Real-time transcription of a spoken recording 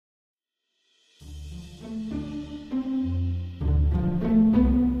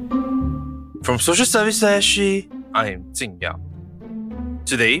From Social Service SG, I am Jing Yao.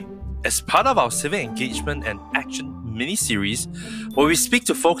 Today, as part of our Civic Engagement and Action mini-series, where we speak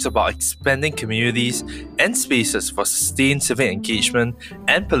to folks about expanding communities and spaces for sustained civic engagement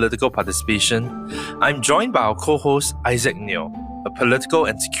and political participation, I'm joined by our co-host Isaac Neo, a political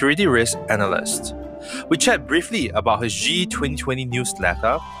and security risk analyst. We chat briefly about his GE 2020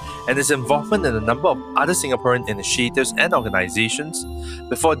 newsletter and his involvement in a number of other Singaporean initiatives and organizations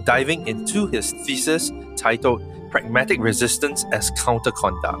before diving into his thesis titled Pragmatic Resistance as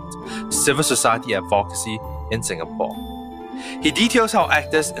Counter-Conduct, Civil Society Advocacy in Singapore. He details how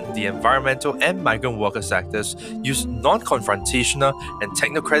actors in the environmental and migrant worker sectors use non-confrontational and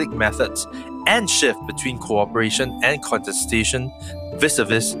technocratic methods and shift between cooperation and contestation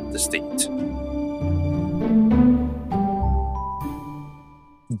vis-a-vis the state.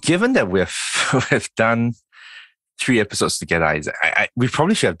 Given that we've done 3 episodes together, Isaac, we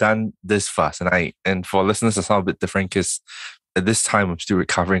probably should have done this first. And for listeners, it's sound a bit different because at this time I'm still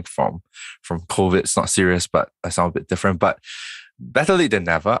recovering from COVID. It's not serious, but I sound a bit different. But better late than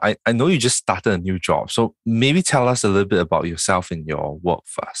never. I know you just started a new job, so maybe tell us a little bit about yourself and your work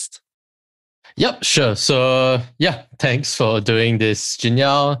first. Yep, sure. So thanks for doing this,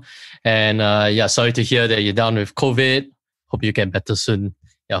 Jinyao. And sorry to hear that you're down with COVID. Hope you get better soon.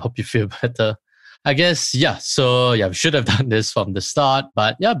 I hope you feel better. I guess, we should have done this from the start,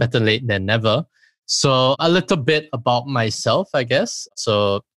 but better late than never. So a little bit about myself, I guess.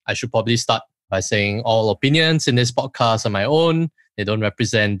 So I should probably start by saying all opinions in this podcast are my own. They don't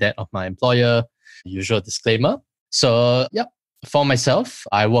represent that of my employer. Usual disclaimer. So for myself,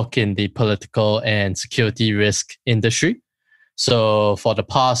 I work in the political and security risk industry. So for the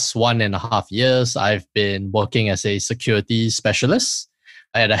past 1.5 years, I've been working as a security specialist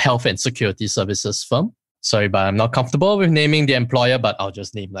at a health and security services firm. Sorry, but I'm not comfortable with naming the employer, but I'll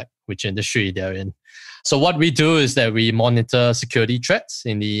just name which industry they're in. So what we do is that we monitor security threats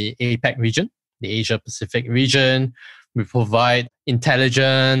in the APAC region, the Asia Pacific region. We provide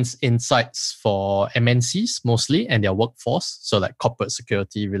intelligence, insights for MNCs mostly and their workforce. So corporate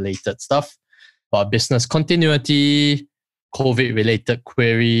security related stuff, about business continuity, COVID related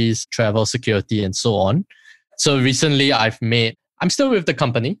queries, travel security, and so on. So recently I'm still with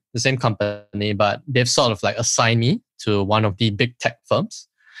the same company, but they've sort of assigned me to one of the big tech firms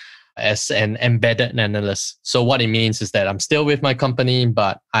as an embedded analyst. So what it means is that I'm still with my company,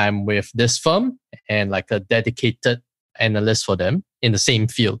 but I'm with this firm and a dedicated analyst for them in the same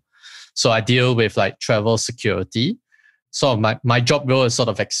field. So I deal with travel security. So my job role is sort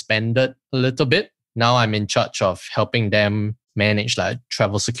of expanded a little bit. Now I'm in charge of helping them manage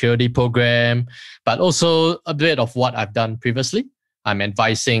travel security program, but also a bit of what I've done previously. I'm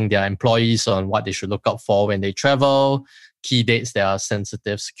advising their employees on what they should look out for when they travel, key dates that are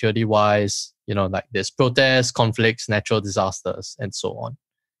sensitive security-wise, there's protests, conflicts, natural disasters, and so on.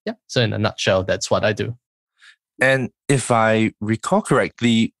 So in a nutshell, that's what I do. And if I recall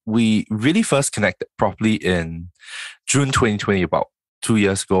correctly, we really first connected properly in June 2020, about 2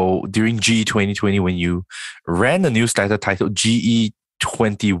 years ago, during GE 2020, when you ran a newsletter titled GE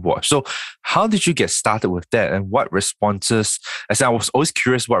 20 Watch. So how did you get started with that, and what responses, as I was always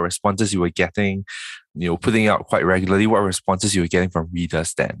curious what responses you were getting, putting out quite regularly, what responses you were getting from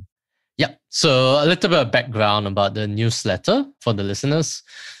readers then? So a little bit of background about the newsletter for the listeners.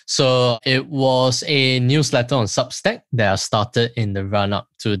 So it was a newsletter on Substack that I started in the run-up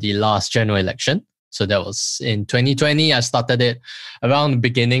to the last general election. So that was in 2020. I started it around the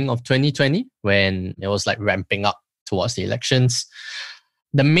beginning of 2020 when it was ramping up towards the elections.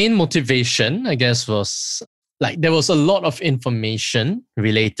 The main motivation, I guess, was there was a lot of information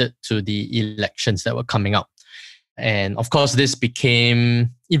related to the elections that were coming up. And of course, this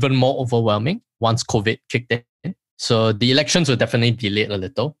became even more overwhelming once COVID kicked in. So the elections were definitely delayed a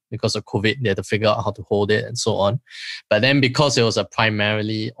little because of COVID. They had to figure out how to hold it and so on. But then because it was a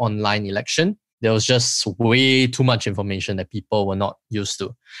primarily online election, there was just way too much information that people were not used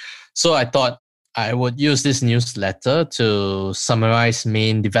to. So I thought I would use this newsletter to summarize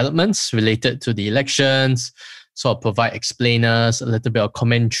main developments related to the elections, sort of provide explainers, a little bit of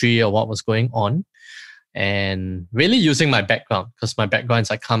commentary on what was going on, and really using my background, because my background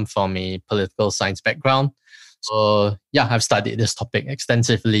is I come from a political science background. So I've studied this topic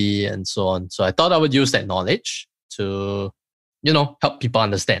extensively and so on. So I thought I would use that knowledge to, help people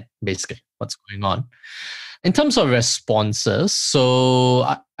understand basically what's going on. In terms of responses, so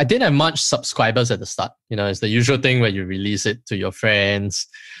I didn't have much subscribers at the start. It's the usual thing where you release it to your friends,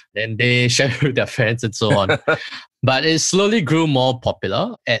 then they share it with their friends and so on. But it slowly grew more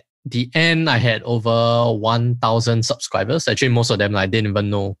popular. At the end, I had over 1,000 subscribers. Actually, most of them I didn't even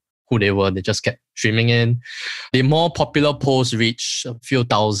know who they were. They just kept streaming in. The more popular posts reached a few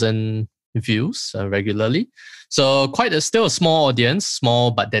thousand views regularly. So still a small audience, small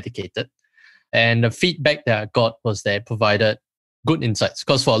but dedicated. And the feedback that I got was that it provided good insights,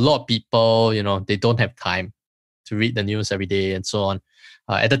 because for a lot of people, they don't have time to read the news every day and so on.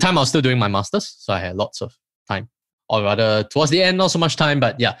 At the time, I was still doing my master's, so I had lots of time. Or rather, towards the end, not so much time,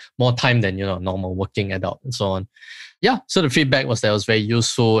 but yeah, more time than, normal working adult and so on. Yeah, so the feedback was that it was very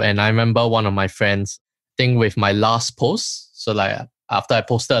useful. And I remember one of my friends, I think with my last post, so like after I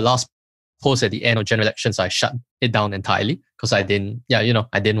posted a last post at the end of general elections, I shut it down entirely because I didn't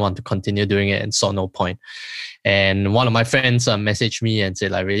want to continue doing it and saw no point. And one of my friends messaged me and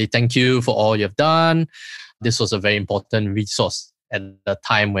said, like, really, thank you for all you've done. This was a very important resource at the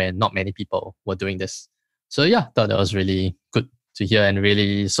time when not many people were doing this. So yeah, thought that was really good to hear and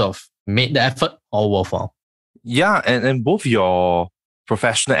really sort of made the effort all worthwhile. Yeah, and both your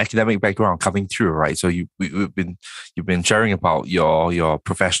professional academic background coming through, right? So you've been sharing about your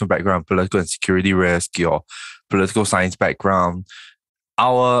professional background, political and security risk, your political science background.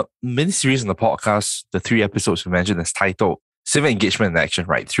 Our mini series on the podcast, the 3 episodes we mentioned, is titled Civic Engagement and Action,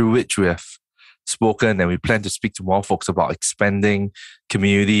 right? Through which we have spoken and we plan to speak to more folks about expanding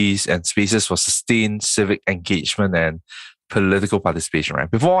communities and spaces for sustained civic engagement and political participation, right?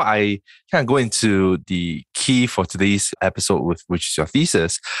 Before I kind of go into the key for today's episode, which is your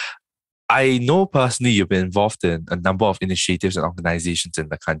thesis, I know personally you've been involved in a number of initiatives and organizations in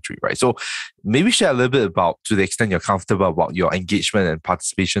the country, right? So maybe share a little bit about, to the extent you're comfortable, about your engagement and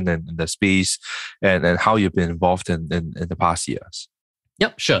participation in the space and how you've been involved in the past years.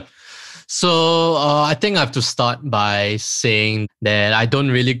 Yep, sure. So I think I have to start by saying that I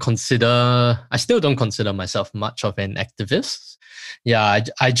still don't consider myself much of an activist. Yeah,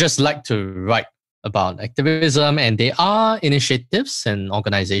 I just like to write about activism, and there are initiatives and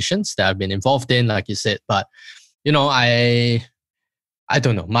organizations that I've been involved in, like you said. But, I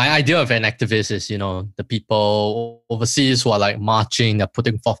don't know. My idea of an activist is, the people overseas who are like marching, they're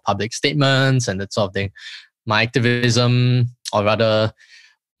putting forth public statements and that sort of thing. My activism, or rather,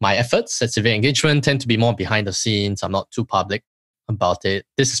 my efforts at civic engagement, tend to be more behind the scenes. I'm not too public about it.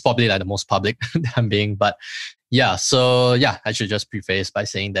 This is probably like the most public that I'm being. But yeah, so yeah, I should just preface by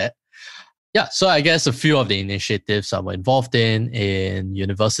saying that. Yeah, so I guess a few of the initiatives I was involved in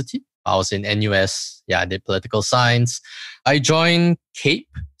university. I was in NUS. Yeah, I did political science. I joined CAPE,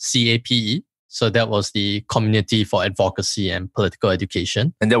 C-A-P-E. So that was the Community for Advocacy and Political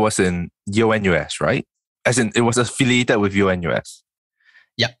Education. And that was in UNUS, right? As in, it was affiliated with UNUS.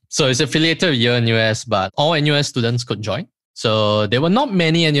 Yeah, so it's affiliated with UNUS, but all NUS students could join. So there were not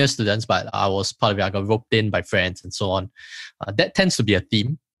many NUS students, but I was part of it. I got roped in by friends and so on. That tends to be a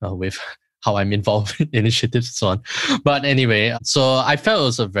theme with how I'm involved in initiatives and so on. But anyway, so I felt it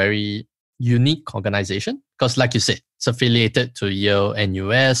was a very unique organization because, like you said, it's affiliated to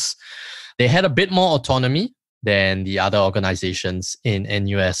UNUS. They had a bit more autonomy than the other organizations in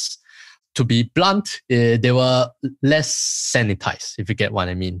NUS. To be blunt, they were less sanitized, if you get what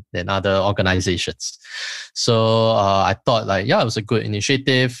I mean, than other organizations. So I thought it was a good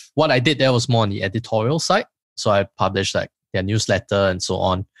initiative. What I did there was more on the editorial side. So I published their newsletter and so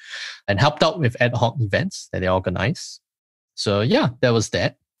on, and helped out with ad hoc events that they organize. So yeah, that was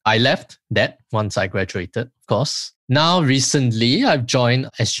that. I left that once I graduated, of course. Now, recently, I've joined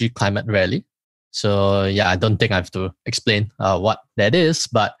SG Climate Rally. So yeah, I don't think I have to explain what that is,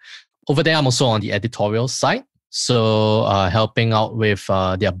 but over there, I'm also on the editorial side. So helping out with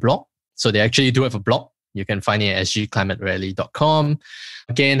their blog. So they actually do have a blog. You can find it at sgclimaterally.com.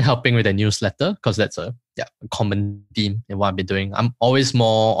 Again, helping with the newsletter, because that's a common theme in what I've been doing. I'm always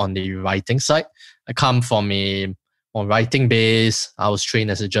more on the writing side. I come from a more writing base. I was trained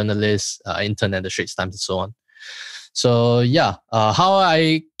as a journalist, intern at the Straits Times and so on. So yeah, how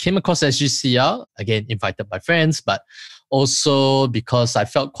I came across SGCR, again, invited by friends, but also because I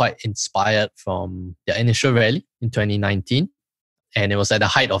felt quite inspired from their initial rally in 2019. And it was at the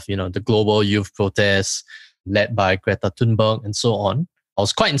height of, the global youth protests led by Greta Thunberg and so on. I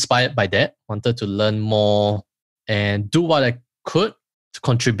was quite inspired by that, wanted to learn more and do what I could to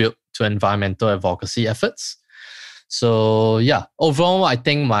contribute to environmental advocacy efforts. So yeah, overall, I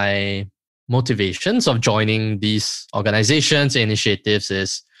think my motivations of joining these organizations, initiatives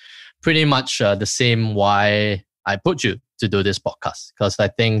is pretty much the same why I put you to do this podcast. Because I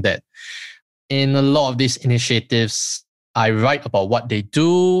think that in a lot of these initiatives, I write about what they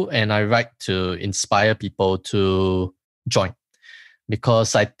do and I write to inspire people to join.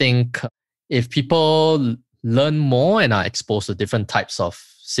 Because I think if people learn more and are exposed to different types of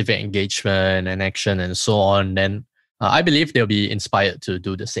civic engagement and action and so on, then I believe they'll be inspired to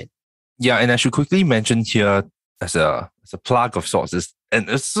do the same. Yeah, and I should quickly mention here as a plug of sorts, and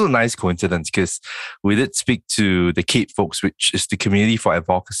it's a nice coincidence because we did speak to the CAPE folks, which is the Community for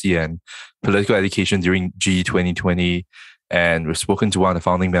Advocacy and Political Education during G 2020. And we've spoken to one of the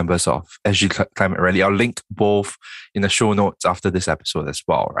founding members of SG Climate Rally. I'll link both in the show notes after this episode as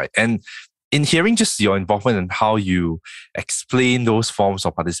well, right? And in hearing just your involvement and how you explain those forms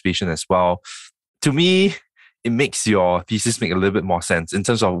of participation as well, to me, it makes your thesis make a little bit more sense in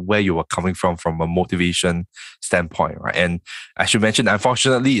terms of where you were coming from a motivation standpoint, right? And I should mention,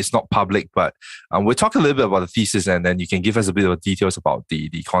 unfortunately, it's not public, but we'll talk a little bit about the thesis and then you can give us a bit of details about the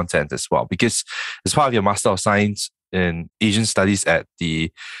content as well. Because as part of your Master of Science in Asian Studies at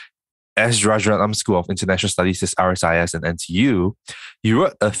the S. Rajaratnam School of International Studies, RSIS, and NTU, you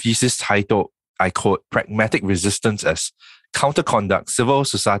wrote a thesis titled, I quote, Pragmatic Resistance as Counterconduct, Civil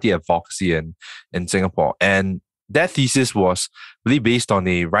Society Advocacy in Singapore. And that thesis was really based on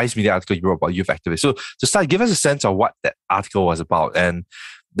a Rise Media article you wrote about youth activists. So to start, give us a sense of what that article was about. And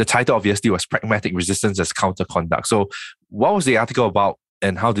the title obviously was Pragmatic Resistance as Counterconduct. So what was the article about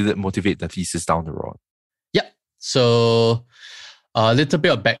and how did it motivate the thesis down the road? Yeah. So a little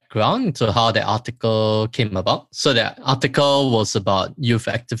bit of background to how the article came about. So the article was about youth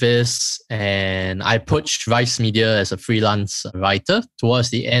activists, and I approached Vice Media as a freelance writer towards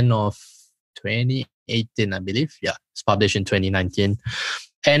the end of 2018, I believe. Yeah, it's published in 2019.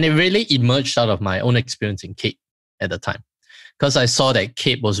 And it really emerged out of my own experience in CAPE at the time, because I saw that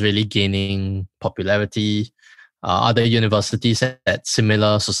CAPE was really gaining popularity. Other universities had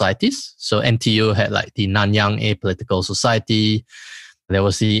similar societies. So NTU had like the Nanyang Apolitical Society. There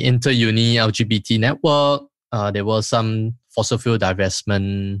was the Inter-Uni LGBT Network. There were some fossil fuel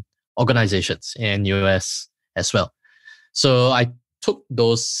divestment organizations in US as well. So I took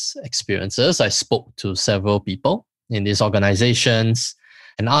those experiences. I spoke to several people in these organizations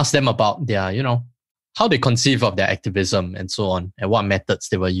and asked them about their, how they conceive of their activism and so on, and what methods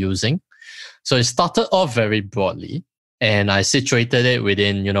they were using. So it started off very broadly, and I situated it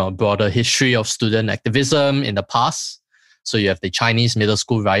within, a broader history of student activism in the past. So you have the Chinese middle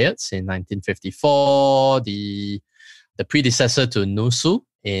school riots in 1954, the predecessor to NUSU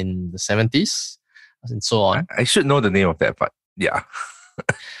in the 70s, and so on. I should know the name of that, but yeah.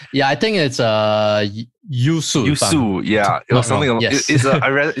 Yeah, I think it's Yusu. Yusu, yeah. It was something. Yes. I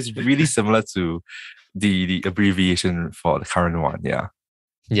read it's really similar to the abbreviation for the current one. Yeah.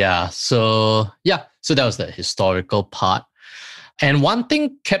 Yeah. So that was the historical part. And one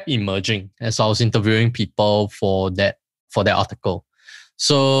thing kept emerging as I was interviewing people for that article.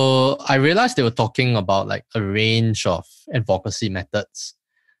 So I realized they were talking about like a range of advocacy methods.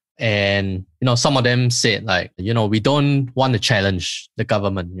 And, some of them said like, we don't want to challenge the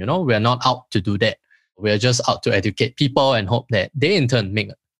government. We're not out to do that. We're just out to educate people and hope that they in turn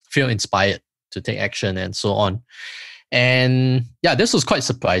feel inspired to take action and so on. And yeah, this was quite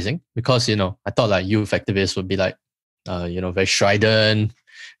surprising because, I thought like youth activists would be like, very strident.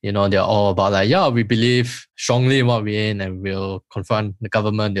 They're all about like, yeah, we believe strongly in what we're in and we'll confront the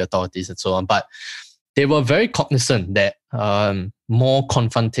government, the authorities and so on. But they were very cognizant that more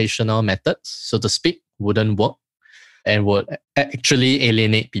confrontational methods, so to speak, wouldn't work and would actually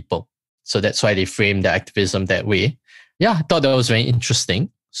alienate people. So that's why they framed their activism that way. Yeah, I thought that was very interesting.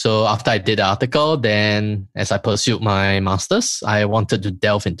 So after I did the article, then as I pursued my master's, I wanted to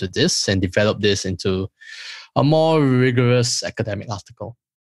delve into this and develop this into a more rigorous academic article.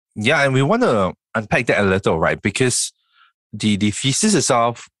 Yeah, and we want to unpack that a little, right? Because the thesis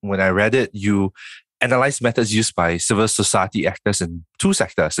itself, when I read it, you analyze methods used by civil society actors in two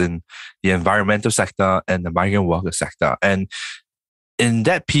sectors, in the environmental sector and the migrant worker sector. And in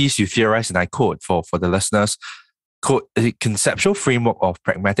that piece, you theorize, and I quote for the listeners, quote, a conceptual framework of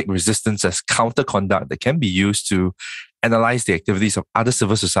pragmatic resistance as counter-conduct that can be used to analyze the activities of other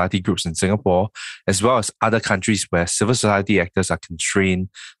civil society groups in Singapore, as well as other countries where civil society actors are constrained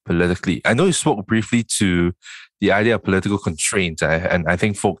politically. I know you spoke briefly to the idea of political constraints, and I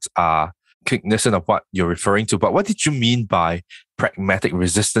think folks are cognizant of what you're referring to, but what did you mean by pragmatic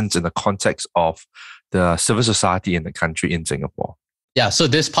resistance in the context of the civil society in the country in Singapore? Yeah, so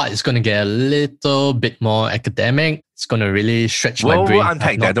this part is going to get a little bit more academic. It's going to really stretch my brain. We'll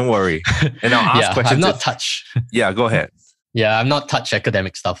unpack that, don't worry. And I'll ask questions. I've not touched. Yeah, go ahead. Yeah, I've not touched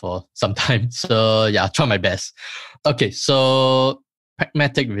academic stuff for some time. So yeah, I'll try my best. Okay, so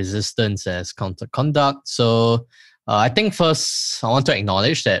pragmatic resistance as counter-conduct. So I think first I want to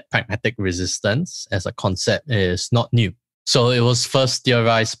acknowledge that pragmatic resistance as a concept is not new. So it was first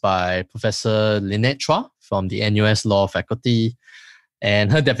theorized by Professor Lynette Chua from the NUS Law faculty.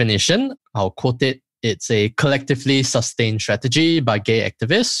 And her definition, I'll quote it, it's a collectively sustained strategy by gay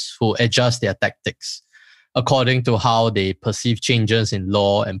activists who adjust their tactics according to how they perceive changes in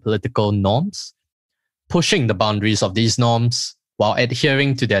law and political norms, pushing the boundaries of these norms while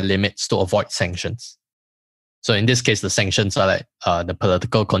adhering to their limits to avoid sanctions. So in this case, the sanctions are like the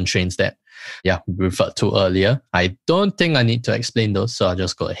political constraints that we referred to earlier. I don't think I need to explain those, so I'll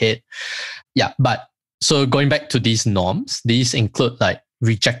just go ahead. But so going back to these norms, these include like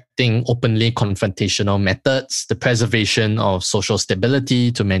rejecting openly confrontational methods, the preservation of social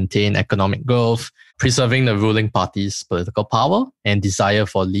stability to maintain economic growth, preserving the ruling party's political power, and desire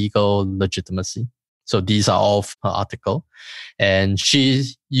for legal legitimacy. So these are all of her article. And she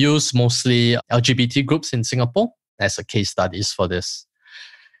used mostly LGBT groups in Singapore as a case studies for this.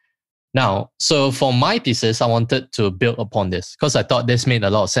 Now, so for my thesis, I wanted to build upon this because I thought this made a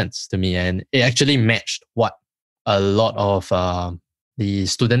lot of sense to me. And it actually matched what a lot of the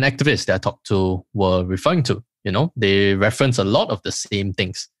student activists that I talked to were referring to. You know, they reference a lot of the same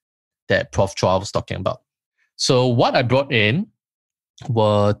things that Prof. Chua was talking about. So what I brought in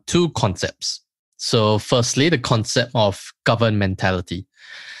were two concepts. So firstly, the concept of governmentality.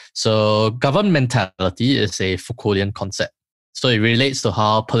 So governmentality is a Foucauldian concept. So it relates to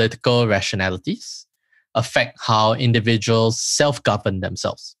how political rationalities affect how individuals self-govern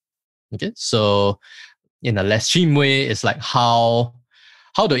themselves. Okay, so in a less extreme way, it's like how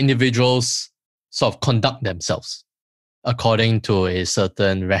do individuals sort of conduct themselves according to a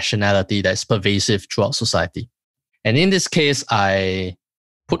certain rationality that's pervasive throughout society. And in this case, I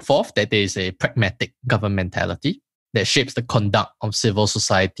put forth that there is a pragmatic governmentality that shapes the conduct of civil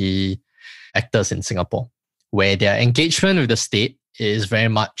society actors in Singapore, where their engagement with the state is very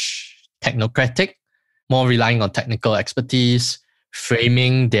much technocratic, more relying on technical expertise,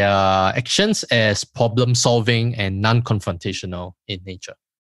 framing their actions as problem-solving and non-confrontational in nature.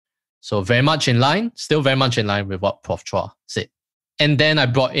 So still very much in line with what Prof. Chua said. And then I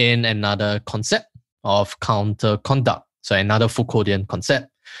brought in another concept of counter-conduct, so another Foucauldian concept.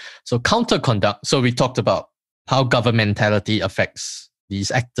 So counter-conduct, so we talked about how governmentality affects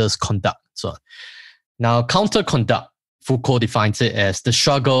these actors' conduct. So now counter-conduct, Foucault defines it as the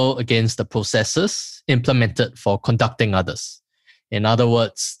struggle against the processes implemented for conducting others. In other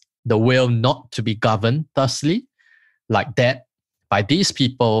words, the will not to be governed thusly, like that, by these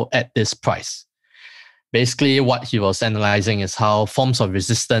people at this price. Basically, what he was analyzing is how forms of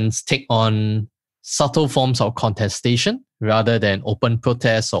resistance take on subtle forms of contestation rather than open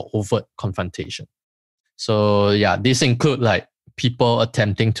protest or overt confrontation. So these include like people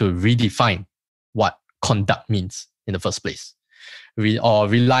attempting to redefine what conduct means in the first place, or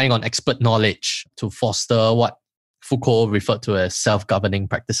relying on expert knowledge to foster what Foucault referred to as self-governing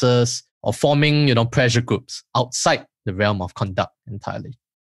practices, or forming, pressure groups outside the realm of conduct entirely.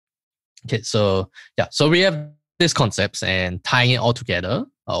 Okay, so we have these concepts and tying it all together.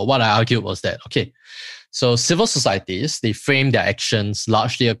 What I argued was that, so civil societies, they frame their actions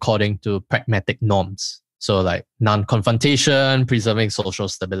largely according to pragmatic norms. So like non-confrontation, preserving social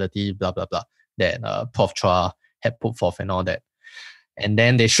stability, blah, blah, blah, that Prof. Chua had put forth and all that. And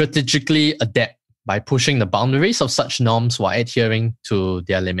then they strategically adapt by pushing the boundaries of such norms while adhering to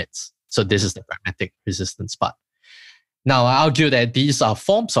their limits. So this is the pragmatic resistance part. Now, I argue that these are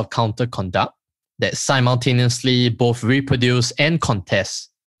forms of counter-conduct that simultaneously both reproduce and contest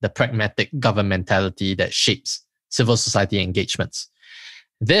the pragmatic governmentality that shapes civil society engagements.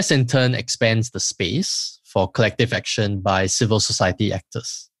 This in turn expands the space for collective action by civil society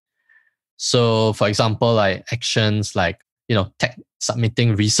actors. So, for example, like actions like,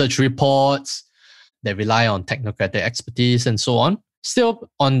 submitting research reports that rely on technocratic expertise and so on, still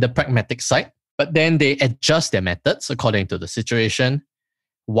on the pragmatic side, but then they adjust their methods according to the situation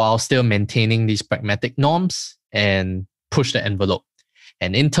while still maintaining these pragmatic norms and push the envelope.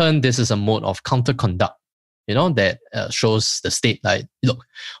 And in turn, this is a mode of counter-conduct, that shows the state like, look,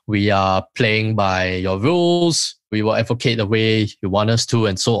 we are playing by your rules, we will advocate the way you want us to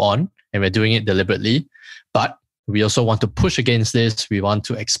and so on, and we're doing it deliberately. But we also want to push against this. We want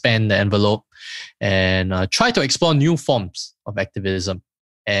to expand the envelope and try to explore new forms of activism.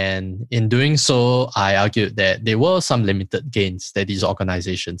 And in doing so, I argued that there were some limited gains that these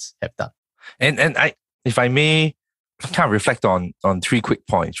organizations have done. And I, if I may, kind of reflect on 3 quick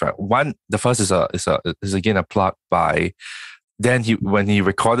points, right? One, the first is again a plug by. Then when he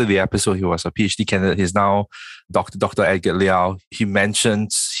recorded the episode, he was a PhD candidate. He's now Dr. Edgar Liao. He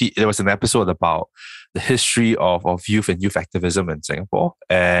mentions there was an episode about the history of youth and youth activism in Singapore,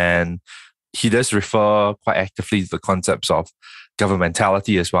 and he does refer quite actively to the concepts of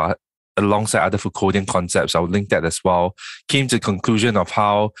governmentality as well. alongside other Foucauldian concepts, I'll link that as well, came to the conclusion of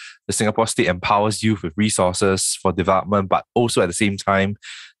how the Singapore state empowers youth with resources for development, but also at the same time,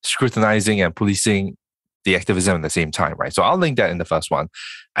 scrutinizing and policing the activism at the same time, right? So I'll link that in the first one.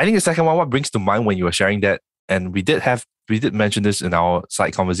 I think the second one, what brings to mind when you were sharing that, and we did mention this in our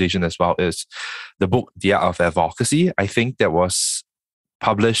side conversation as well, is the book, The Art of Advocacy. I think that was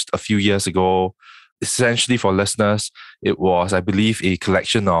published a few years ago. Essentially, for listeners, it was, I believe, a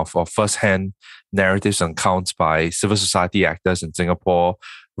collection of first-hand narratives and accounts by civil society actors in Singapore,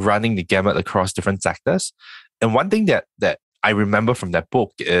 running the gamut across different sectors. And one thing that I remember from that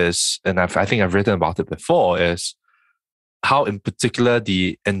book is, and I think I've written about it before, is how in particular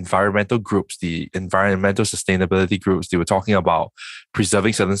the environmental groups, the environmental sustainability groups, they were talking about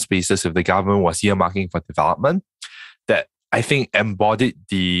preserving certain spaces if the government was earmarking for development, that I think embodied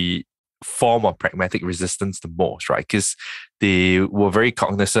the form of pragmatic resistance the most, right? Because they were very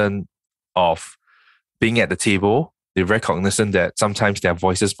cognizant of being at the table. They're very cognizant that sometimes their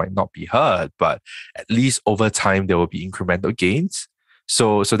voices might not be heard, but at least over time there will be incremental gains.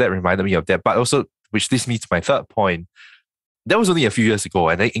 So that reminded me of that. But also, which leads me to my third point, that was only a few years ago,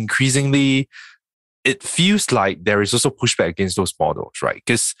 and then increasingly it feels like there is also pushback against those models, right?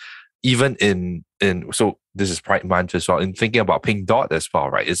 Because even in so this is Pride Month as well, in thinking about Pink Dot as well,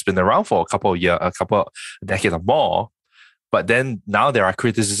 right? It's been around for a decade or more, but then now there are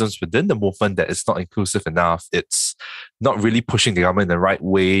criticisms within the movement that it's not inclusive enough. It's not really pushing the government in the right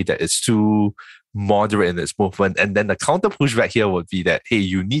way, that it's too moderate in its movement. And then the counter pushback here would be that, hey,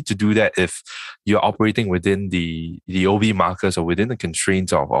 you need to do that if you're operating within the OB markers or within the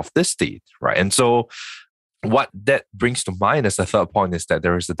constraints of this state, right? And so what that brings to mind as the third point is that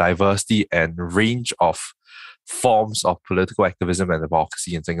there is a diversity and range of forms of political activism and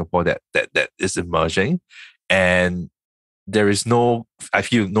advocacy in Singapore that is emerging. And there is I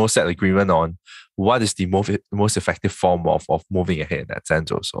feel no set agreement on what is the most effective form of moving ahead in that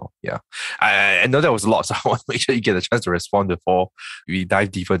sense also. Yeah. I know there was a lot, so I want to make sure you get a chance to respond before we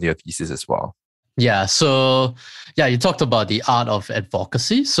dive deeper into your thesis as well. Yeah. So, you talked about the art of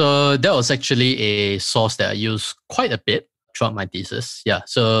advocacy. So that was actually a source that I used quite a bit throughout my thesis. Yeah.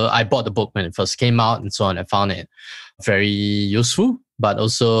 So I bought the book when it first came out and so on. I found it very useful, but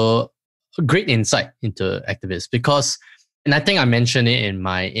also a great insight into activists because, and I think I mentioned it in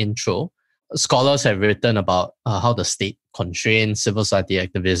my intro, scholars have written about how the state constrains civil society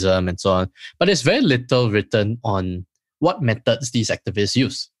activism and so on, but there's very little written on what methods these activists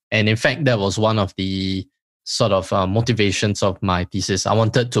use. And in fact, that was one of the sort of motivations of my thesis. I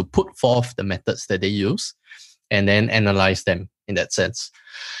wanted to put forth the methods that they use and then analyze them in that sense.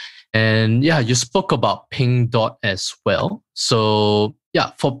 And you spoke about Pink Dot as well. So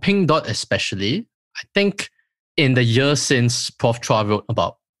for Pink Dot especially, I think in the years since Prof. Chua wrote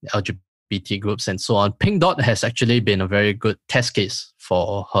about LGBT groups and so on, Pink Dot has actually been a very good test case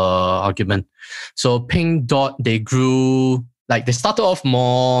for her argument. So Pink Dot, they grew, they started off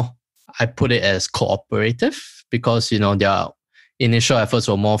more, I put it as cooperative because, their initial efforts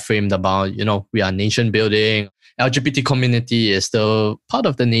were more framed about, we are nation building. LGBT community is still part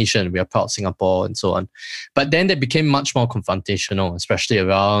of the nation. We are proud Singapore and so on. But then they became much more confrontational, especially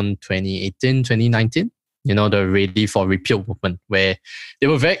around 2018, 2019. The Ready for Repeal movement, where they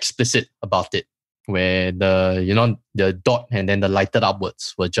were very explicit about it, where the dot and then the lighted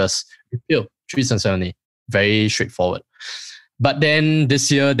upwards were just repeal, 377A, very straightforward. But then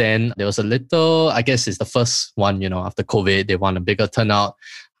this year, then there was a little, I guess it's the first one, after COVID, they want a bigger turnout.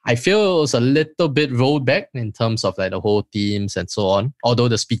 I feel it was a little bit rolled back in terms of the whole themes and so on, although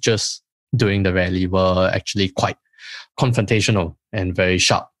the speeches during the rally were actually quite confrontational and very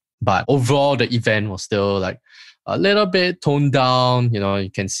sharp. But overall, the event was still a little bit toned down. You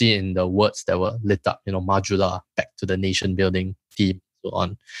can see in the words that were lit up, Majula, back to the nation building theme, so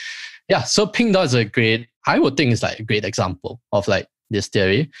on. Yeah, so Pink Dot is I would think it's a great example of this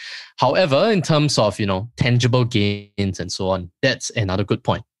theory. However, in terms of, tangible gains and so on, that's another good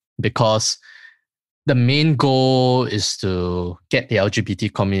point because the main goal is to get the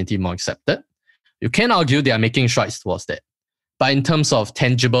LGBT community more accepted. You can argue they are making strides towards that. But in terms of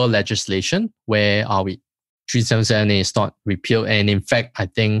tangible legislation, where are we? 377A is not repealed. And in fact, I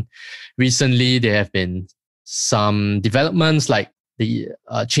think recently there have been some developments like the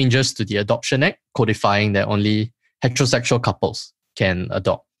changes to the Adoption Act, codifying that only heterosexual couples can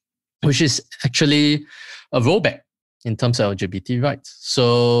adopt, which is actually a rollback in terms of LGBT rights.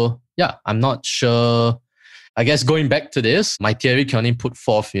 So I'm not sure. I guess going back to this, my theory can only put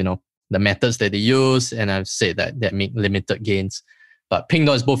forth, the methods that they use, and I've said that make limited gains. But Pink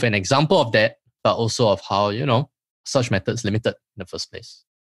Dot is both an example of that, but also of how, such methods limited in the first place.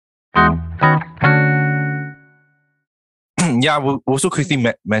 Yeah, we'll also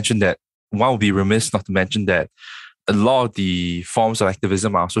quickly mention that one would be remiss not to mention that a lot of the forms of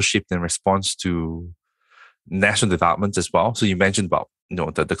activism are also shaped in response to national developments as well. So you mentioned about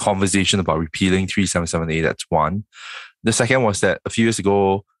the conversation about repealing 3778. That's one. The second was that a few years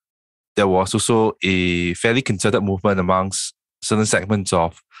ago there was also a fairly concerted movement amongst certain segments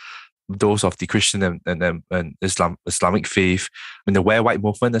of those of the Christian and Islamic faith in the Wear White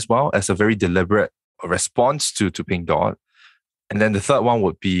movement as well, as a very deliberate response to Pink Dot. And then the third one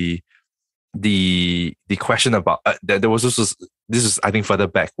would be the question about there was also, this is I think further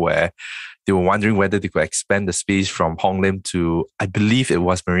back, where they were wondering whether they could expand the space from Hong Lim to, I believe it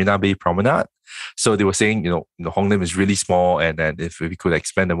was Marina Bay Promenade. So they were saying, Hong Lim is really small, and then if we could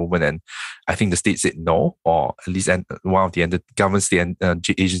expand the movement, and I think the state said no, or at least one of the government state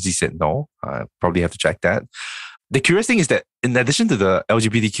agencies said no. Probably have to check that. The curious thing is that in addition to the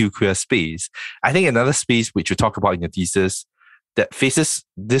LGBTQ queer space, I think another space which you talk about in your thesis that faces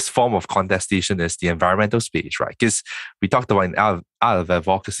this form of contestation is the environmental space, right? Because we talked about in art of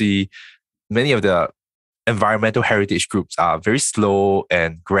advocacy, many of the environmental heritage groups are very slow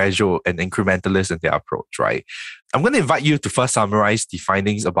and gradual and incrementalist in their approach, right? I'm going to invite you to first summarize the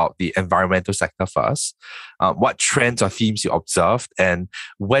findings about the environmental sector first, what trends or themes you observed, and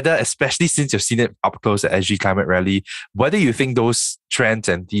whether, especially since you've seen it up close at SG Climate Rally, whether you think those trends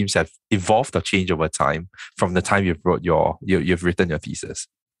and themes have evolved or changed over time from the time you've written your thesis.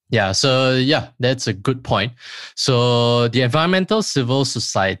 Yeah, that's a good point. So the environmental civil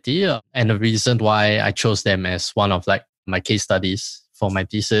society, and the reason why I chose them as one of my case studies for my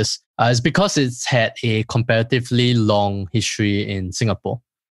thesis is because it's had a comparatively long history in Singapore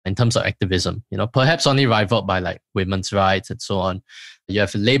in terms of activism. Perhaps only rivaled by women's rights and so on. You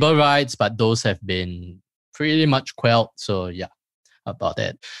have labor rights, but those have been pretty much quelled. So yeah, about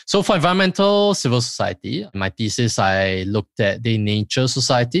that. So for environmental civil society, my thesis, I looked at the Nature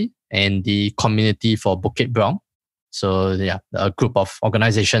Society and the Community for Bukit Brown. So yeah, a group of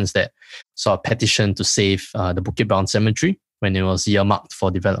organizations that sort of petitioned to save the Bukit Brown Cemetery when it was earmarked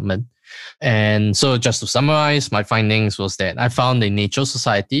for development. And so just to summarize, my findings was that I found the Nature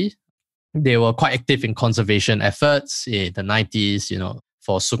Society, they were quite active in conservation efforts in the 90s,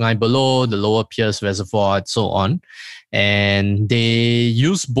 for Sungai Buloh, the Lower Pierce Reservoir, and so on. And they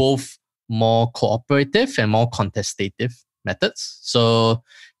use both more cooperative and more contestative methods. So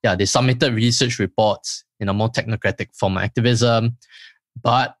yeah, they submitted research reports in a more technocratic form of activism.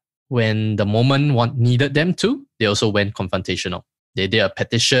 But when the moment needed them to, they also went confrontational. They did a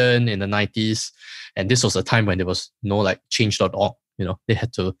petition in the 90s. And this was a time when there was no change.org. They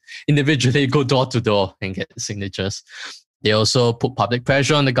had to individually go door to door and get signatures. They also put public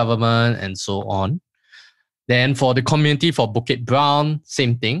pressure on the government and so on. Then for the Community for Bukit Brown,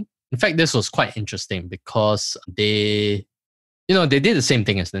 same thing. In fact, this was quite interesting because they did the same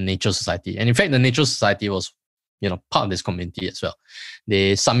thing as the Nature Society. And in fact, the Nature Society was, part of this community as well.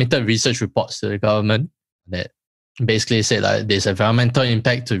 They submitted research reports to the government that basically said there's environmental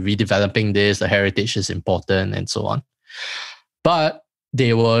impact to redeveloping this, the heritage is important and so on. But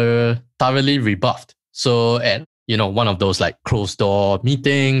they were thoroughly rebuffed. So at one of those closed door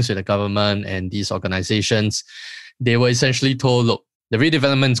meetings with the government and these organizations, they were essentially told, look, the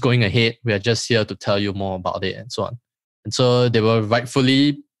redevelopment is going ahead. We are just here to tell you more about it and so on. And so they were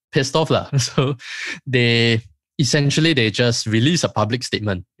rightfully pissed off. So they just released a public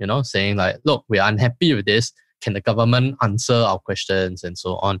statement, saying look, we are unhappy with this. Can the government answer our questions and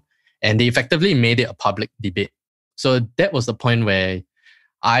so on? And they effectively made it a public debate. So that was the point where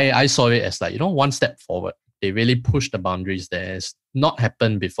I saw it as one step forward. They really pushed the boundaries that has not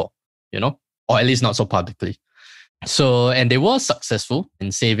happened before, or at least not so publicly. So, and they were successful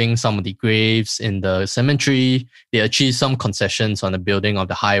in saving some of the graves in the cemetery. They achieved some concessions on the building of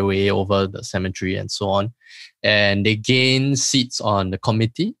the highway over the cemetery and so on. And they gained seats on the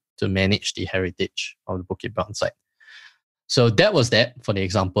committee to manage the heritage of the Bukit Brown site. So that was that for the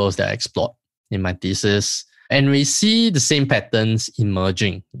examples that I explored in my thesis. And we see the same patterns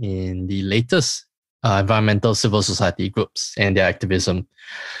emerging in the latest environmental civil society groups and their activism.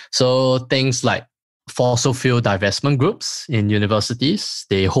 So things like fossil fuel divestment groups in universities,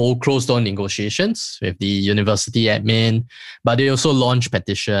 they hold closed-door negotiations with the university admin, but they also launch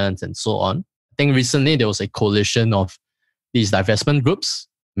petitions and so on. I think recently there was a coalition of these divestment groups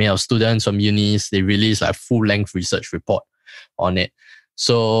made of students from unis. They released a full-length research report on it.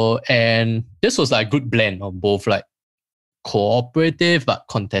 So, and this was a good blend of both cooperative but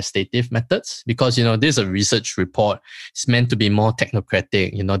contestative methods, because this is a research report. It's meant to be more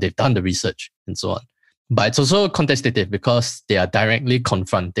technocratic. They've done the research and so on. But it's also contestative because they are directly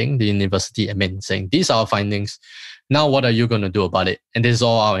confronting the university admin saying, these are our findings. Now, what are you going to do about it? And this is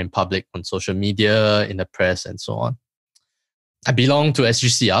all out in public on social media, in the press, and so on. I belong to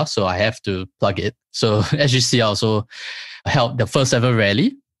SGCR, so I have to plug it. So SGCR also held the first ever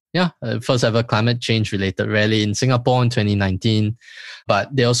rally. First ever climate change related rally in Singapore in 2019.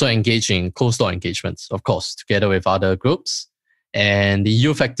 But they also engage in closed door engagements, of course, together with other groups. And the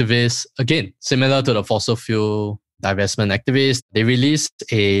youth activists, again, similar to the fossil fuel divestment activists, they released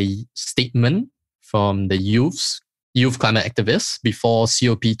a statement from the youth climate activists before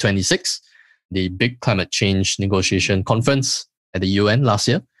COP26, the big climate change negotiation conference at the UN last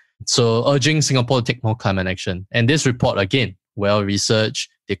year. So urging Singapore to take more climate action. And this report, again, well-researched,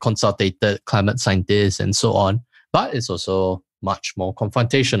 they consulted climate scientists and so on, but it's also much more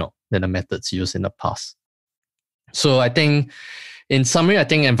confrontational than the methods used in the past. So I think, in summary, I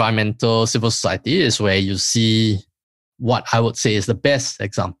think environmental civil society is where you see what I would say is the best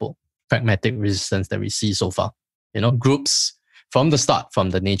example, pragmatic resistance that we see so far. Groups from the start, from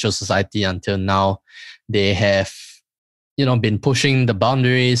the Nature Society until now, they have, been pushing the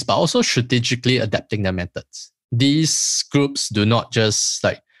boundaries, but also strategically adapting their methods. These groups do not just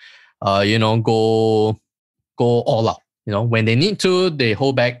go all out. When they need to, they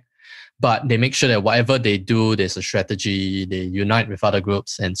hold back, but they make sure that whatever they do, there's a strategy, they unite with other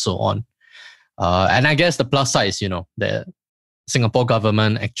groups and so on. And I guess the plus side is, the Singapore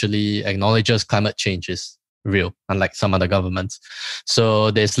government actually acknowledges climate change is real, unlike some other governments.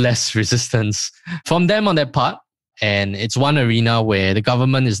 So there's less resistance from them on that part. And it's one arena where the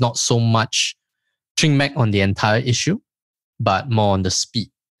government is not so much pushing back on the entire issue, but more on the speed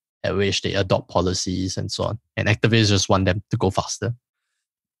at which they adopt policies and so on. And activists just want them to go faster.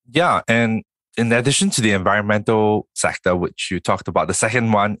 Yeah, and in addition to the environmental sector, which you talked about, the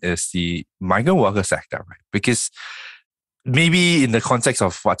second one is the migrant worker sector, right? Because maybe in the context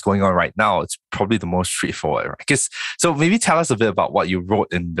of what's going on right now, it's probably the most straightforward, right? So maybe tell us a bit about what you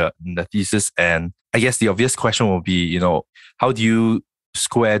wrote in the thesis. And I guess the obvious question will be, how do you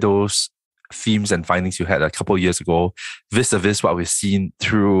square those themes and findings you had a couple of years ago vis-a-vis what we've seen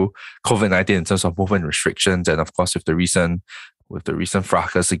through COVID-19 in terms of movement restrictions, and of course with the recent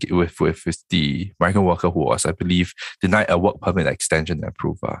fracas with the migrant worker who was, I believe, denied a work permit extension and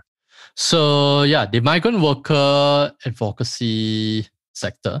approval. So the migrant worker advocacy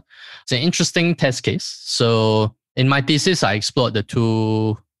sector, it's an interesting test case. So in my thesis, I explored the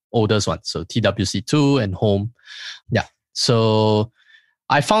two oldest ones, so TWC2 and HOME. So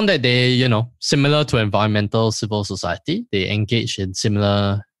I found that they, similar to environmental civil society, they engage in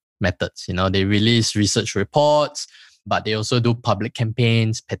similar methods. They release research reports, but they also do public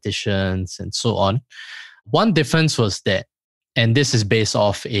campaigns, petitions, and so on. One difference was that, and this is based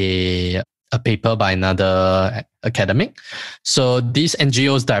off a paper by another academic. So these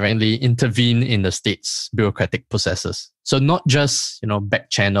NGOs directly intervene in the state's bureaucratic processes. So not just, back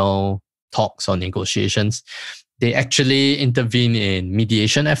channel talks or negotiations. They actually intervene in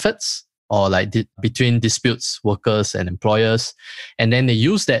mediation efforts or between disputes, workers and employers. And then they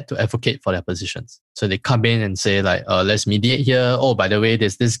use that to advocate for their positions. So they come in and say let's mediate here. Oh, by the way,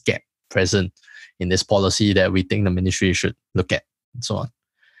 there's this gap present in this policy that we think the ministry should look at, and so on.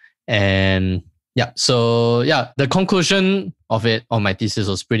 And the conclusion of it on my thesis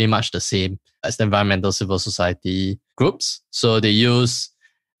was pretty much the same as the environmental civil society groups. So they use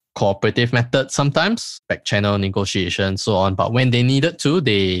cooperative methods sometimes, back channel negotiation, so on. But when they needed to,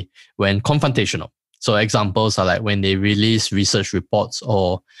 they went confrontational. So examples are when they release research reports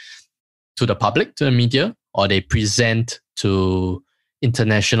or to the public, to the media, or they present to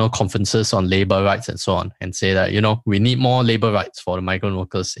international conferences on labor rights and so on, and say that, we need more labor rights for the migrant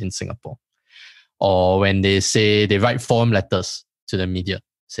workers in Singapore. Or when they say they write forum letters to the media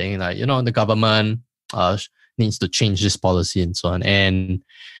saying the government needs to change this policy and so on. And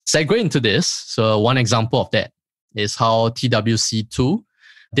segue into this. So one example of that is how TWC2,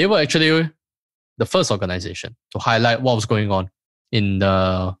 they were actually the first organization to highlight what was going on in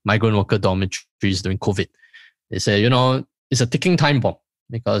the migrant worker dormitories during COVID. They say, it's a ticking time bomb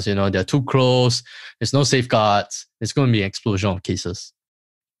because, they're too close. There's no safeguards. There's going to be an explosion of cases.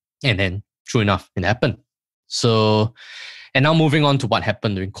 And then, true enough, it happened. So, and now moving on to what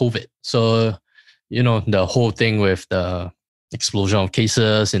happened during COVID. So, the whole thing with the explosion of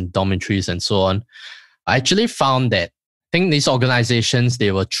cases in dormitories and so on, I actually found that I think these organizations,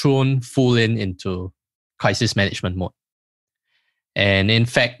 they were thrown full into crisis management mode. And in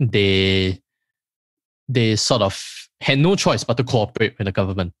fact, they sort of had no choice but to cooperate with the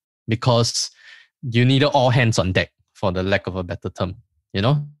government because you needed all hands on deck, for the lack of a better term.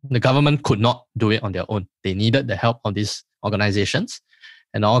 The government could not do it on their own. They needed the help of these organizations,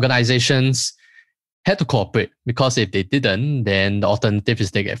 and the organizations had to cooperate, because if they didn't, then the alternative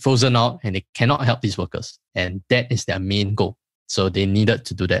is they get frozen out and they cannot help these workers. And that is their main goal. So they needed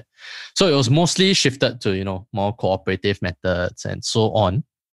to do that. So it was mostly shifted to, more cooperative methods and so on.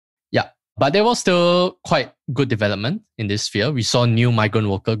 Yeah. But there was still quite good development in this sphere. We saw new migrant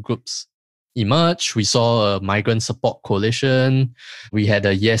worker groups emerge. We saw a migrant support coalition. We had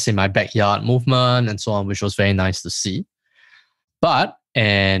a Yes in My Backyard movement and so on, which was very nice to see.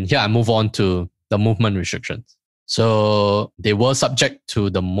 And here I move on to the movement restrictions. So they were subject to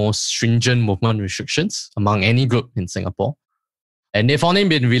the most stringent movement restrictions among any group in Singapore. And they've only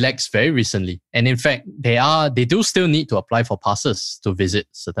been relaxed very recently. And in fact, they do still need to apply for passes to visit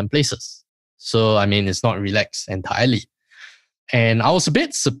certain places. So, it's not relaxed entirely. And I was a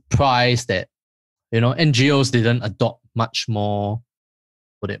bit surprised that, NGOs didn't adopt much more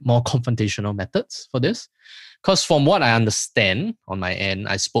confrontational methods for this. Because from what I understand on my end,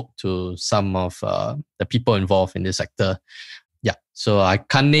 I spoke to some of the people involved in this sector. Yeah, so I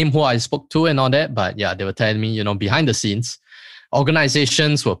can't name who I spoke to and all that, but yeah, they were telling me, behind the scenes,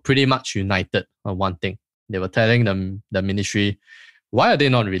 organizations were pretty much united on one thing. They were telling the ministry, why are they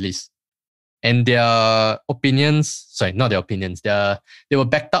not released? And their opinions, not their opinions, they were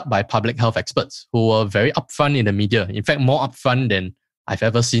backed up by public health experts who were very upfront in the media. In fact, more upfront than I've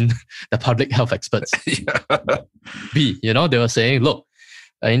ever seen the public health experts be. They were saying, look,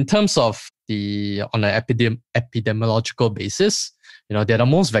 in terms of on an epidemiological basis, they're the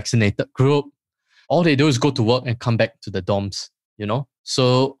most vaccinated group. All they do is go to work and come back to the dorms,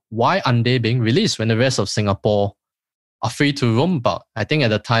 So why aren't they being released when the rest of Singapore are free to roam about? I think at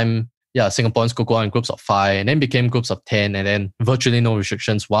the time, Singaporeans could go out in groups of 5 and then became groups of 10 and then virtually no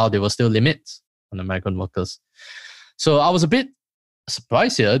restrictions while there were still limits on the migrant workers. So I was a bit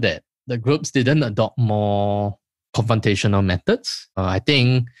surprised here that the groups didn't adopt more confrontational methods. I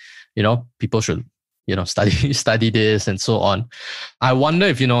think, people should, study this and so on. I wonder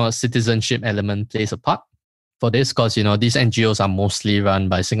if, a citizenship element plays a part for this, because, these NGOs are mostly run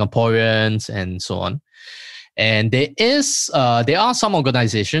by Singaporeans and so on. And there are some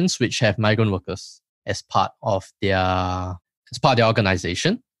organizations which have migrant workers as part of their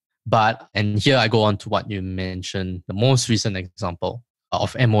organization. And here I go on to what you mentioned, the most recent example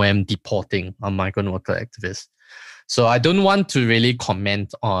of MOM deporting a migrant worker activist. So I don't want to really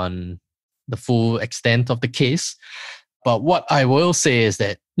comment on the full extent of the case. But what I will say is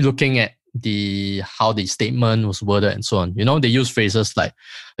that looking at how the statement was worded and so on, they use phrases like,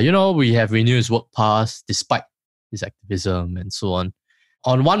 we have renewed his work pass despite his activism and so on.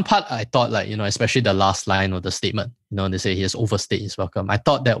 On one part, I thought especially the last line of the statement, they say he has overstayed his welcome. I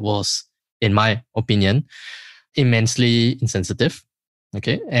thought that was, in my opinion, immensely insensitive.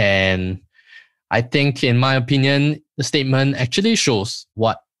 Okay. And I think, in my opinion, the statement actually shows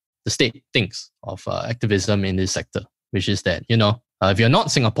what the state thinks of activism in this sector, which is that, if you're not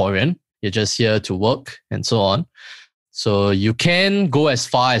Singaporean, you're just here to work and so on. So you can go as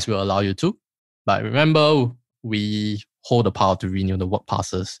far as we'll allow you to. But remember, we hold the power to renew the work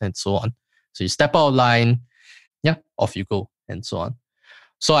passes and so on. So you step out of line, off you go and so on.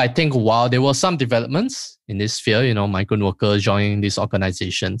 So I think while there were some developments in this sphere, migrant workers joining these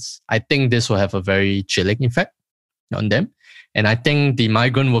organizations, I think this will have a very chilling effect on them. And I think the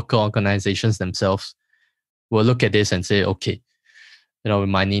migrant worker organizations themselves will look at this and say, okay, we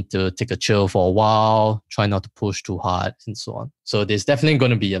might need to take a chill for a while, try not to push too hard and so on. So there's definitely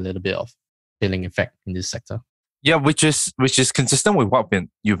going to be a little bit of chilling effect in this sector. Yeah, which is consistent with what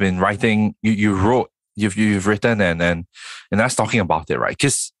you've been writing. You've written and us talking about it, right?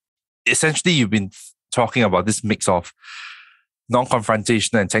 Because essentially you've been talking about this mix of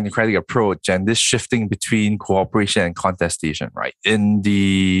non-confrontation and technocratic approach, and this shifting between cooperation and contestation, right? In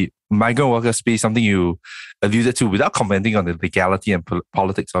the migrant worker space, something you alluded to without commenting on the legality and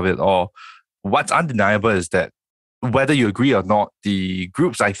politics of it, or what's undeniable is that whether you agree or not, the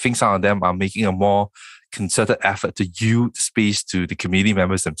groups, I think some of them are making a more concerted effort to yield space to the community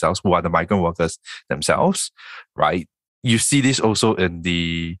members themselves, who are the migrant workers themselves, right? You see this also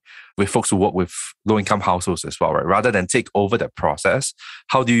with folks who work with low-income households as well, right? Rather than take over that process,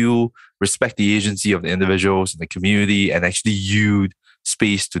 how do you respect the agency of the individuals in the community and actually yield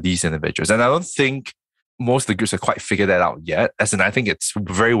space to these individuals? And I don't think most of the groups have quite figured that out yet. As in, I think it's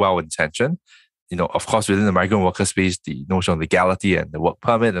very well intentioned. Of course, within the migrant worker space, the notion of legality and the work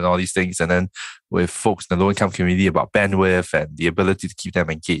permit and all these things. And then with folks in the low-income community about bandwidth and the ability to keep them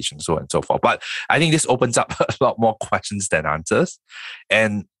engaged and so on and so forth. But I think this opens up a lot more questions than answers.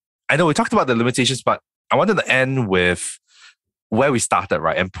 And I know we talked about the limitations, but I wanted to end with where we started,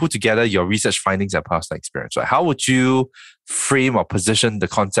 right, and put together your research findings and personal experience, right, how would you frame or position the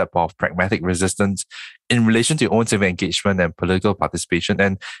concept of pragmatic resistance in relation to your own civic engagement and political participation?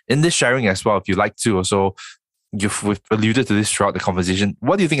 And in this sharing as well, if you'd like to also, we've alluded to this throughout the conversation,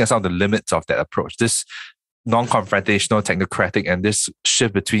 what do you think are some of the limits of that approach? This non-confrontational, technocratic, and this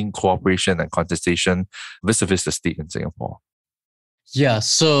shift between cooperation and contestation vis-a-vis the state in Singapore? Yeah,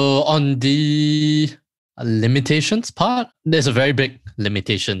 so on the limitations part, there's a very big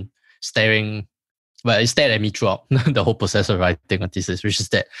limitation it stared at me throughout the whole process of writing a thesis, which is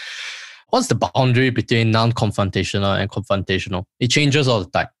that what's the boundary between non-confrontational and confrontational? It changes all the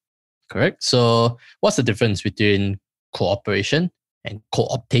time, correct? So what's the difference between cooperation and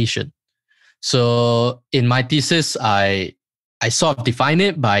co-optation? So in my thesis, I sort of define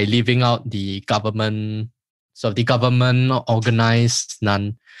it by leaving out the government, organized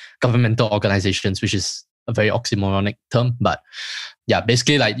non-governmental organizations, which is a very oxymoronic term. But yeah,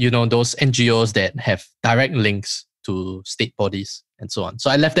 basically like, those NGOs that have direct links to state bodies and so on.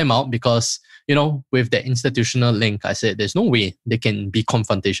 So I left them out because, with the institutional link, I said there's no way they can be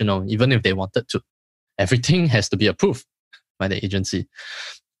confrontational, even if they wanted to. Everything has to be approved by the agency.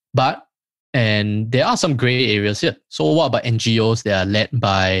 And there are some gray areas here. So what about NGOs that are led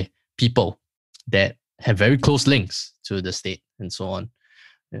by people that have very close links to the state and so on?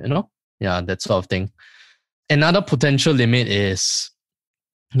 Yeah, that sort of thing. Another potential limit is,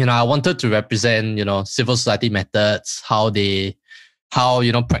 I wanted to represent, civil society methods, how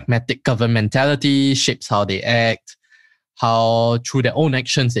pragmatic governmentality shapes how they act, how through their own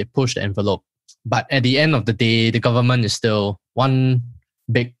actions they push the envelope. But at the end of the day, the government is still one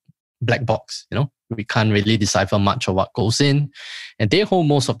big black box. We can't really decipher much of what goes in, and they hold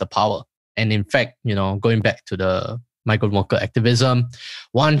most of the power. And in fact, going back to the migrant worker activism,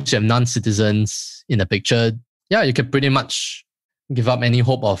 once you have non-citizens in the picture, yeah, you can pretty much give up any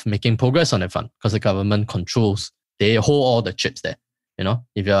hope of making progress on that front because the government controls, they hold all the chips there.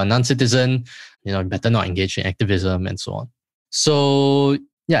 If you're a non-citizen, you better not engage in activism and so on. So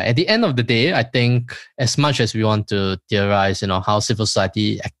yeah, at the end of the day, I think as much as we want to theorize, how civil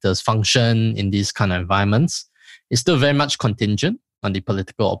society actors function in these kind of environments, it's still very much contingent on the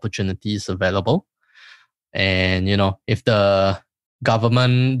political opportunities available. And, if the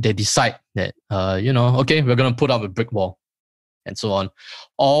government, they decide that, okay, we're going to put up a brick wall and so on,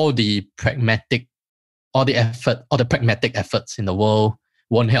 all the pragmatic efforts in the world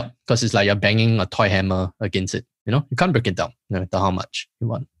won't help because it's like you're banging a toy hammer against it. You can't break it down no matter how much you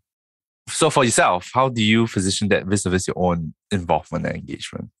want. So for yourself, how do you position that vis-a-vis your own involvement and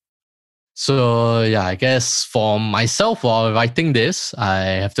engagement? So yeah, I guess for myself, while writing this, I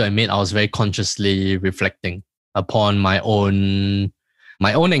have to admit I was very consciously reflecting upon my own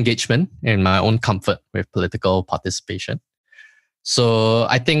engagement and my own comfort with political participation. So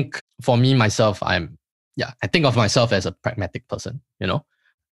I think for me, myself, I think of myself as a pragmatic person,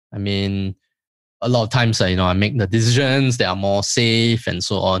 I mean, a lot of times, I make the decisions that are more safe and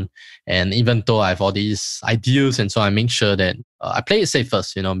so on. And even though I have all these ideals and so on, I make sure that I play it safe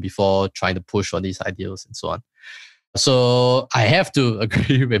first, before trying to push all these ideals and so on. So I have to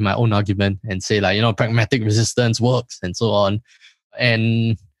agree with my own argument and say pragmatic resistance works and so on.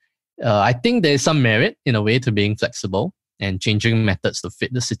 And I think there's some merit in a way to being flexible and changing methods to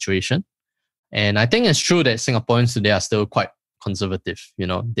fit the situation. And I think it's true that Singaporeans today are still quite conservative.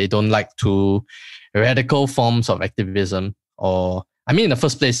 They don't like too radical forms of activism, in the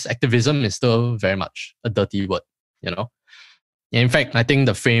first place, activism is still very much a dirty word. In fact, I think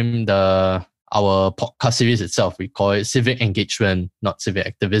our podcast series itself, we call it civic engagement, not civic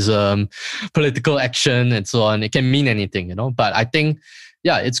activism, political action, and so on. It can mean anything, But I think,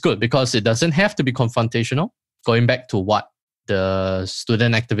 yeah, it's good because it doesn't have to be confrontational. Going back to what the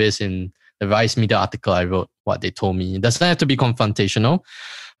student activists in the Vice Media article I wrote, what they told me. It doesn't have to be confrontational,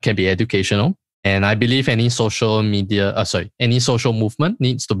 it can be educational. And I believe any social movement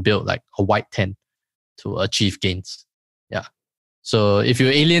needs to build like a white tent to achieve gains. Yeah. So if you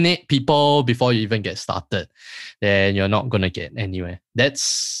alienate people before you even get started, then you're not going to get anywhere.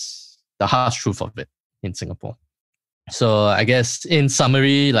 That's the harsh truth of it in Singapore. So I guess in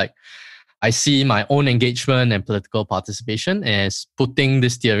summary, I see my own engagement and political participation as putting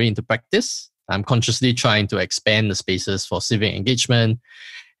this theory into practice. I'm consciously trying to expand the spaces for civic engagement.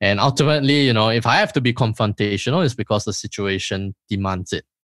 And ultimately, if I have to be confrontational, it's because the situation demands it.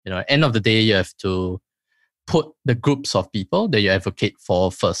 At the end of the day, you have to put the groups of people that you advocate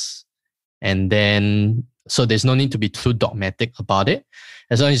for first. And then, so there's no need to be too dogmatic about it.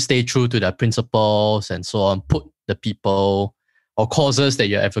 As long as you stay true to the principles and so on, put the people or causes that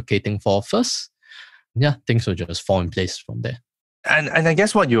you're advocating for first, yeah, things will just fall in place from there. And I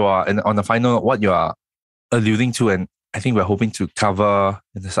guess what you are, and on the final note, what you are alluding to, and I think we're hoping to cover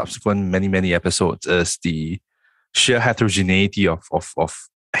in the subsequent many episodes, is the sheer heterogeneity of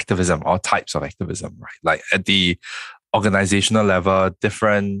activism or types of activism, right? Like at the organizational level,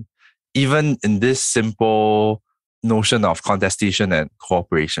 different, even in this simple notion of contestation and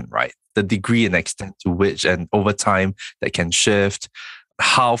cooperation, right? The degree and extent to which and over time that can shift,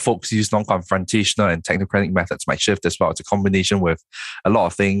 how folks use non-confrontational and technocratic methods might shift as well. It's a combination with a lot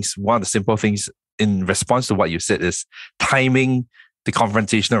of things. One of the simple things in response to what you said is timing the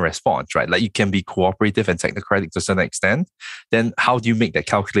confrontational response, right? Like you can be cooperative and technocratic to a certain extent. Then how do you make that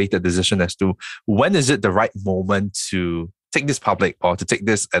calculated decision as to when is it the right moment to take this public or to take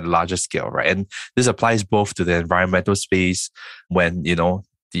this at a larger scale, right? And this applies both to the environmental space when,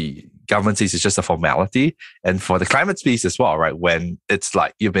 the government says it's just a formality, and for the climate space as well, right? When it's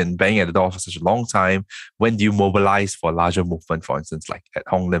like you've been banging at the door for such a long time, when do you mobilize for a larger movement, for instance, like at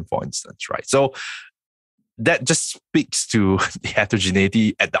Hong Lim, for instance, right? So that just speaks to the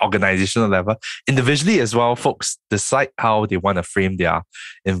heterogeneity at the organizational level. Individually as well, folks decide how they want to frame their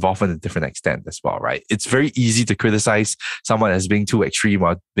involvement to a different extent as well, right? It's very easy to criticize someone as being too extreme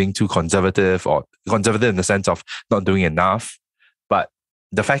or being too conservative, or conservative in the sense of not doing enough. But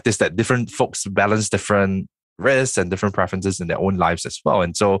the fact is that different folks balance different risks and different preferences in their own lives as well.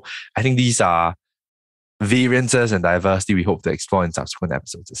 And so I think these are variances and diversity we hope to explore in subsequent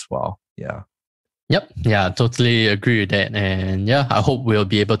episodes as well. Yeah. Yep. Yeah, totally agree with that. And yeah, I hope we'll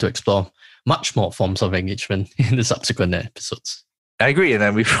be able to explore much more forms of engagement in the subsequent episodes. I agree. And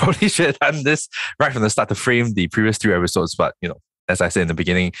then we probably should have done this right from the start to frame the previous 3 episodes. But, as I said in the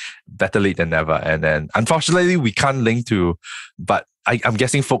beginning, better late than never. And then unfortunately, we can't link to, but I'm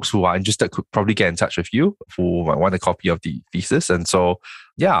guessing folks who are interested could probably get in touch with you who might want a copy of the thesis. And so,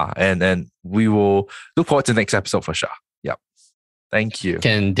 yeah, and we will look forward to the next episode for sure. Yep. Thank you.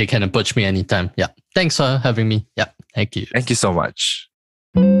 They can approach me anytime. Yeah. Thanks for having me. Yeah. Thank you. Thank you so much.